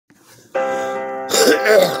When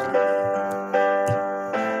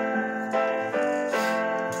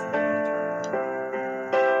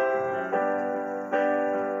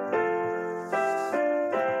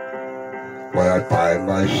I find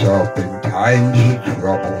myself in times of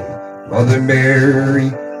trouble, Mother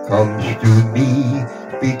Mary comes to me,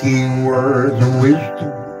 speaking words of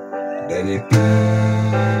wisdom, let it be.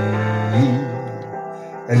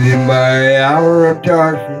 And in my hour of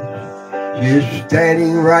darkness, she is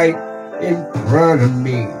standing right in front of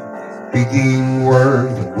me, speaking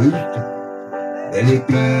words of wisdom, let it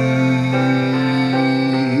be.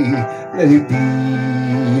 Let it be,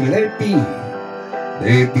 let it be.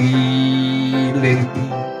 Let it be, let it be.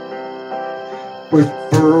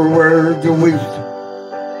 Whisper words of wisdom,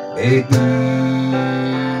 let it be.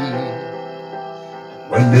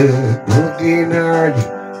 When the broken-hearted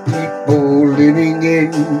people living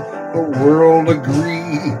in the world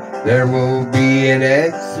agree, there will be an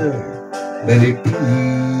answer, let it be.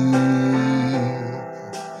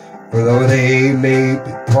 For though they may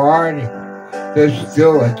be parted, there's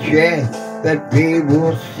still a chance that they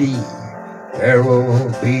will see. There will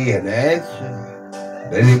be an answer,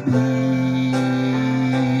 let it be,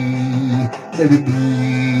 let it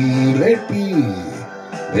be, let it be,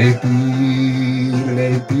 let it be,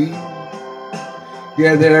 let it be.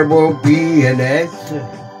 Yeah, there will be an answer,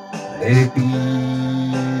 let it be,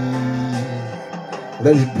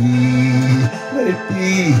 let it be, let it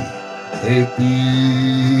be, let it be,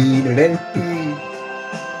 let it be.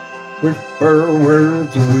 Whisper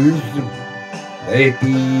words of wisdom, let it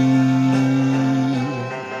be.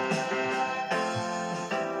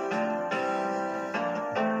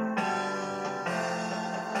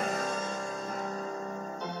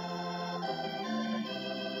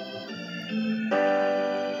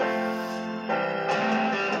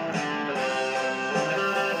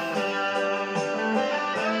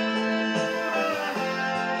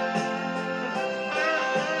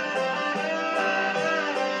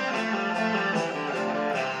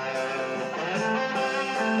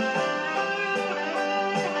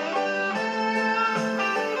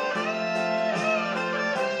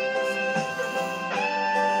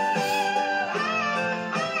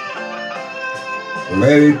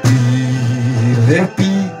 Let it be, let it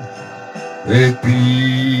be, let it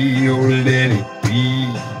be, oh let it be.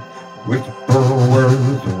 Whisper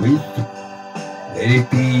words of wisdom, let it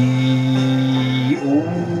be. Oh,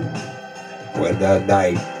 when the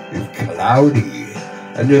night is cloudy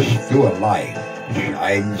and there's still a light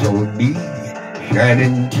shines on me,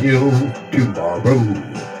 shining till tomorrow,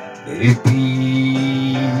 let it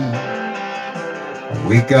be. I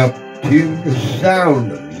wake up to the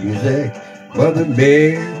sound of music. Mother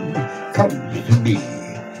Mary comes to me,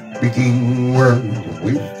 speaking words of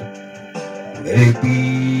wisdom. Let it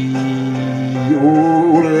be,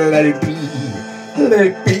 oh, let it be, let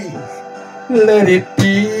it be, let it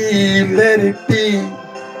be, let it be.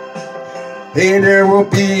 Hey, there will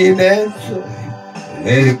be an answer.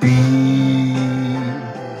 Let it be,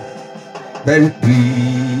 let it be,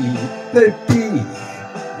 let it be,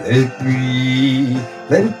 let it be,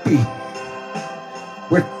 let it be.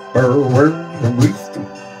 Whisper words of wisdom,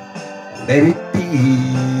 let it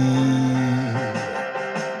be.